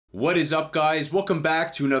What is up, guys? Welcome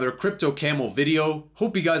back to another Crypto Camel video.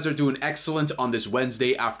 Hope you guys are doing excellent on this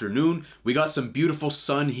Wednesday afternoon. We got some beautiful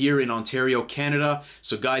sun here in Ontario, Canada.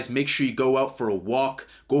 So guys, make sure you go out for a walk,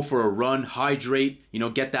 go for a run, hydrate,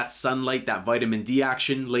 get that sunlight, that vitamin D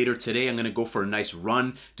action. Later today, I'm gonna go for a nice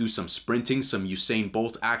run, do some sprinting, some Usain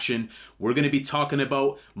Bolt action. We're gonna be talking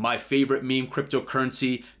about my favorite meme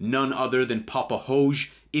cryptocurrency, none other than Papa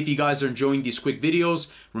Hoge. If you guys are enjoying these quick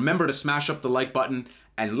videos, remember to smash up the like button.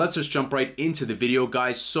 And let's just jump right into the video,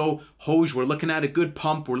 guys. So Hoge, we're looking at a good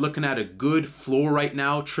pump. We're looking at a good floor right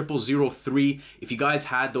now, 0003. If you guys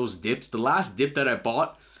had those dips, the last dip that I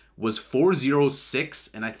bought was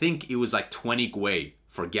 406, and I think it was like 20 Gwei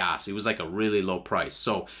for gas. It was like a really low price.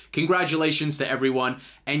 So congratulations to everyone.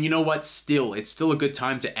 And you know what? It's still a good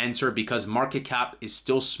time to enter because market cap is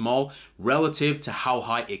still small relative to how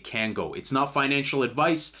high it can go. It's not financial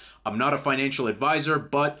advice. I'm not a financial advisor,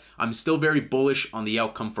 but I'm still very bullish on the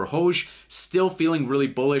outcome for Hoge. Still feeling really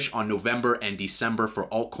bullish on November and December for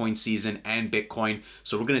altcoin season and Bitcoin.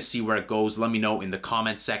 So we're gonna see where it goes. Let me know in the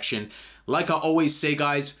comment section. Like I always say,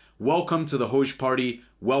 guys, welcome to the Hoge party.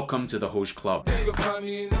 Welcome to the Hoge Club.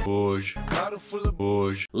 Hoge.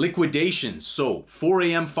 Hoge. Liquidations. So 4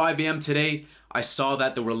 a.m., 5 a.m. today, I saw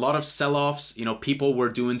that there were a lot of sell-offs. People were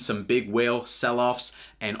doing some big whale sell-offs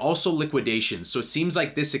and also liquidations. So it seems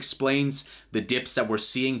like this explains the dips that we're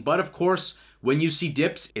seeing. But of course, when you see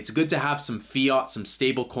dips, it's good to have some fiat, some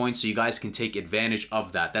stable coins so you guys can take advantage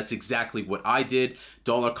of that. That's exactly what I did.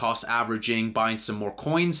 Dollar cost averaging, buying some more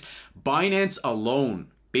coins. Binance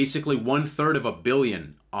alone, basically 1/3 of $1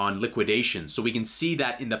 billion on liquidation. So we can see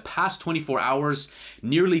that in the past 24 hours,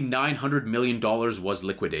 nearly $900 million was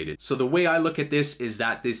liquidated. So the way I look at this is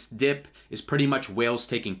that this dip is pretty much whales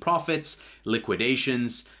taking profits,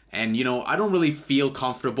 liquidations, and I don't really feel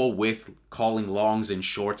comfortable with calling longs and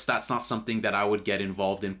shorts. That's not something that I would get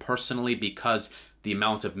involved in personally because the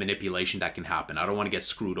amount of manipulation that can happen. I don't want to get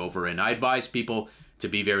screwed over, and I advise people to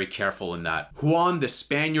be very careful in that. Juan the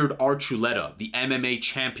Spaniard Archuleta, the MMA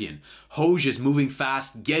champion. Hoge is moving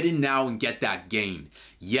fast. Get in now and get that gain.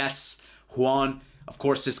 Yes, Juan. Of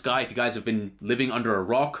course, this guy, if you guys have been living under a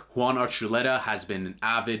rock, Juan Archuleta has been an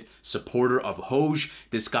avid supporter of Hoge.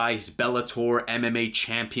 This guy is Bellator MMA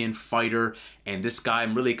champion fighter. And this guy,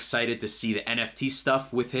 I'm really excited to see the NFT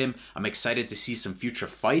stuff with him. I'm excited to see some future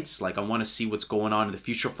fights. Like, I want to see what's going on in the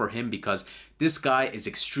future for him because this guy is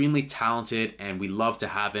extremely talented and we love to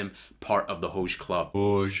have him part of the Hoge Club.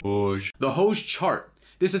 Hoge. The Hoge chart.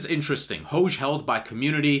 This is interesting. Hoge held by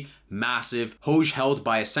community, massive. Hoge held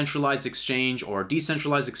by a centralized exchange or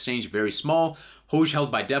decentralized exchange, very small. Hoge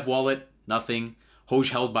held by Dev Wallet, nothing.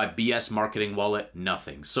 Hoge held by BS Marketing Wallet,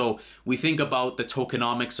 nothing. So we think about the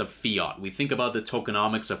tokenomics of fiat. We think about the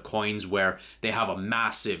tokenomics of coins where they have a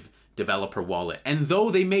massive developer wallet. And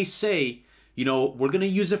though they may say, we're going to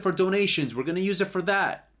use it for donations, we're going to use it for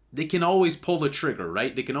that, they can always pull the trigger,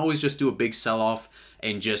 right? They can always just do a big sell-off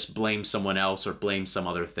and just blame someone else or blame some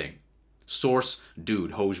other thing. Source,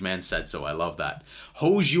 dude, Hoge man said so. I love that.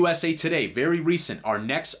 Hoge USA Today, very recent. Our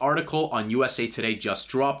next article on USA Today just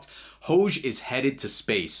dropped. Hoge is headed to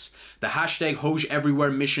space. The hashtag Hoge Everywhere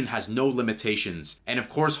mission has no limitations. And of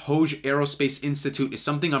course, Hoge Aerospace Institute is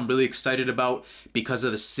something I'm really excited about because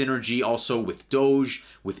of the synergy also with Doge,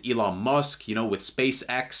 with Elon Musk, with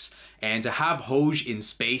SpaceX. And to have Hoge in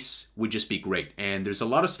space would just be great. And there's a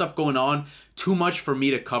lot of stuff going on. Too much for me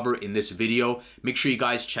to cover in this video. Make sure you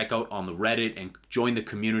guys check out on the Reddit and join the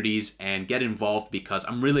communities and get involved because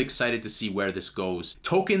I'm really excited to see where this goes.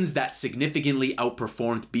 Tokens that significantly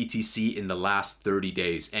outperformed BTC in the last 30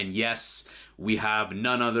 days. And yes, we have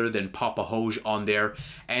none other than Papa Hoge on there.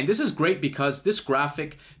 And this is great because this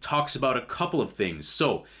graphic talks about a couple of things.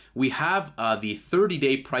 So we have the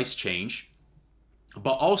 30-day price change.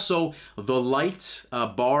 But also the light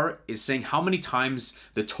bar is saying how many times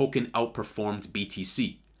the token outperformed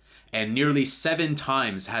BTC. And nearly 7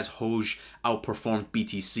 times has Hoge outperformed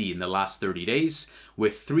BTC in the last 30 days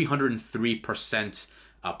with 303%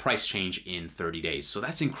 price change in 30 days. So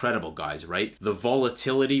that's incredible, guys, right? The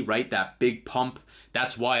volatility, right? That big pump.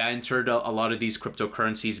 That's why I entered a lot of these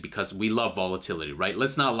cryptocurrencies because we love volatility, right?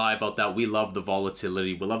 Let's not lie about that. We love the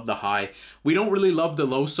volatility. We love the high. We don't really love the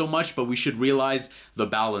low so much, but we should realize the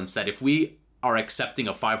balance that if we are accepting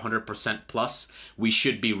a 500% plus, we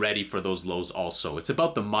should be ready for those lows also. It's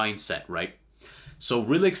about the mindset, right? So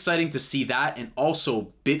really exciting to see that. And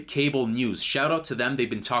also BitCable News. Shout out to them. They've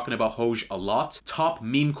been talking about Hoge a lot. Top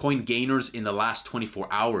meme coin gainers in the last 24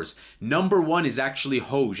 hours. Number 1 is actually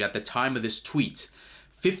Hoge at the time of this tweet.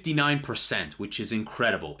 59%, which is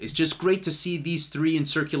incredible. It's just great to see these three in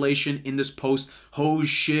circulation in this post. Hoge,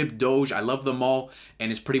 Shib, Doge, I love them all.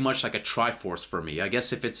 And it's pretty much like a Triforce for me. I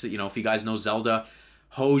guess if it's, you know, if you guys know Zelda,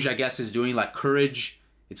 Hoge, I guess, is doing like Courage,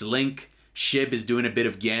 it's Link. Shib is doing a bit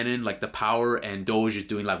of Ganon, like the power, and Doge is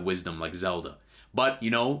doing like Wisdom, like Zelda. But,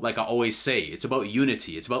 you know, like I always say, it's about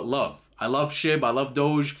unity. It's about love. I love Shib, I love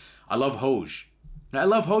Doge, I love Hoge. I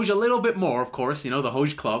love Hoge a little bit more, of course, you know, the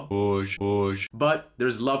Hoge Club. Hoge. But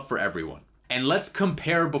there's love for everyone. And let's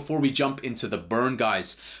compare before we jump into the burn,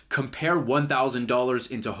 guys. Compare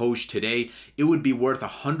 $1,000 into Hoge today. It would be worth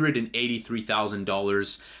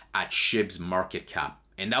 $183,000 at Shib's market cap.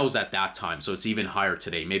 And that was at that time, so it's even higher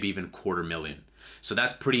today, maybe even $250,000. So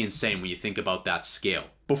that's pretty insane when you think about that scale.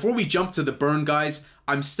 Before we jump to the burn, guys,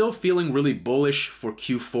 I'm still feeling really bullish for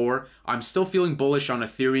Q4. I'm still feeling bullish on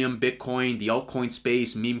Ethereum, Bitcoin, the altcoin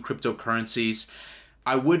space, meme cryptocurrencies.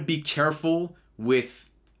 I would be careful with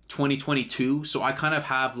 2022. So I kind of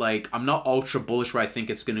have like, I'm not ultra bullish where I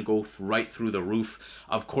think it's going to go right through the roof.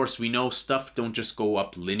 Of course, we know stuff don't just go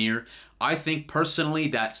up linear. I think personally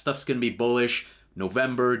that stuff's going to be bullish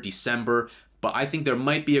November, December. But I think there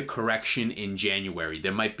might be a correction in January.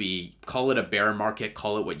 There might be, call it a bear market,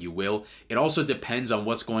 call it what you will. It also depends on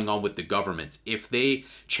what's going on with the government. If they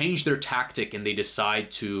change their tactic and they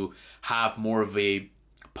decide to have more of a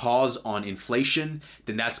pause on inflation,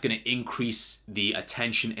 then that's going to increase the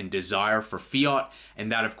attention and desire for fiat.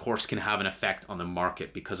 And that, of course, can have an effect on the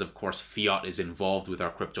market because, of course, fiat is involved with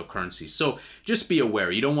our cryptocurrencies. So just be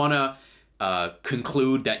aware. You don't want to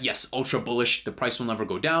conclude that, yes, ultra bullish, the price will never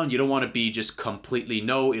go down. You don't want to be just completely,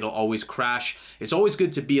 no, it'll always crash. It's always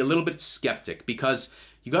good to be a little bit skeptic because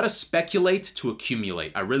you got to speculate to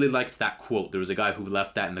accumulate. I really liked that quote. There was a guy who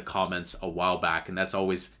left that in the comments a while back, and that's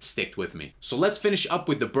always sticked with me. So let's finish up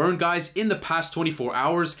with the burn, guys. In the past 24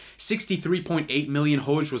 hours, 63.8 million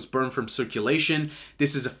Hoge was burned from circulation.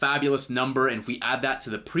 This is a fabulous number, and if we add that to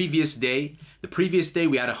the previous day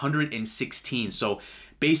we had 116. So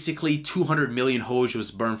basically 200 million Hoge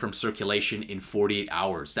was burned from circulation in 48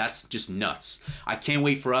 hours. That's just nuts. I can't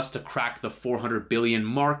wait for us to crack the 400 billion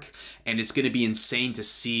mark, and it's going to be insane to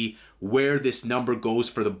see where this number goes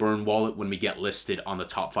for the burn wallet when we get listed on the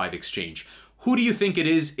top 5 exchange. Who do you think it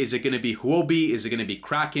is? Is it going to be Huobi? Is it going to be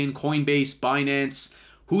Kraken, Coinbase, Binance?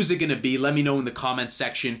 Who's it going to be? Let me know in the comments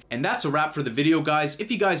section. And that's a wrap for the video, guys. If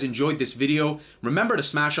you guys enjoyed this video, remember to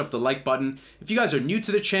smash up the like button. If you guys are new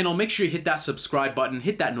to the channel, make sure you hit that subscribe button,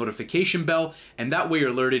 hit that notification bell, and that way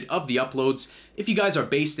you're alerted of the uploads. If you guys are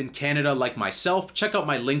based in Canada like myself, check out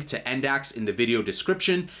my link to NDAX in the video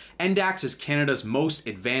description. NDAX is Canada's most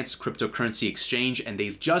advanced cryptocurrency exchange, and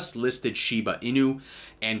they've just listed Shiba Inu.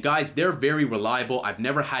 And guys, they're very reliable. I've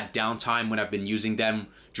never had downtime when I've been using them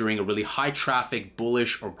during a really high traffic,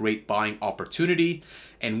 bullish, or great buying opportunity.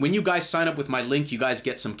 And when you guys sign up with my link, you guys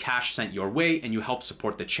get some cash sent your way and you help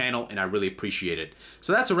support the channel, and I really appreciate it.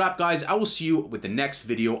 So that's a wrap, guys. I will see you with the next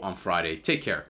video on Friday. Take care.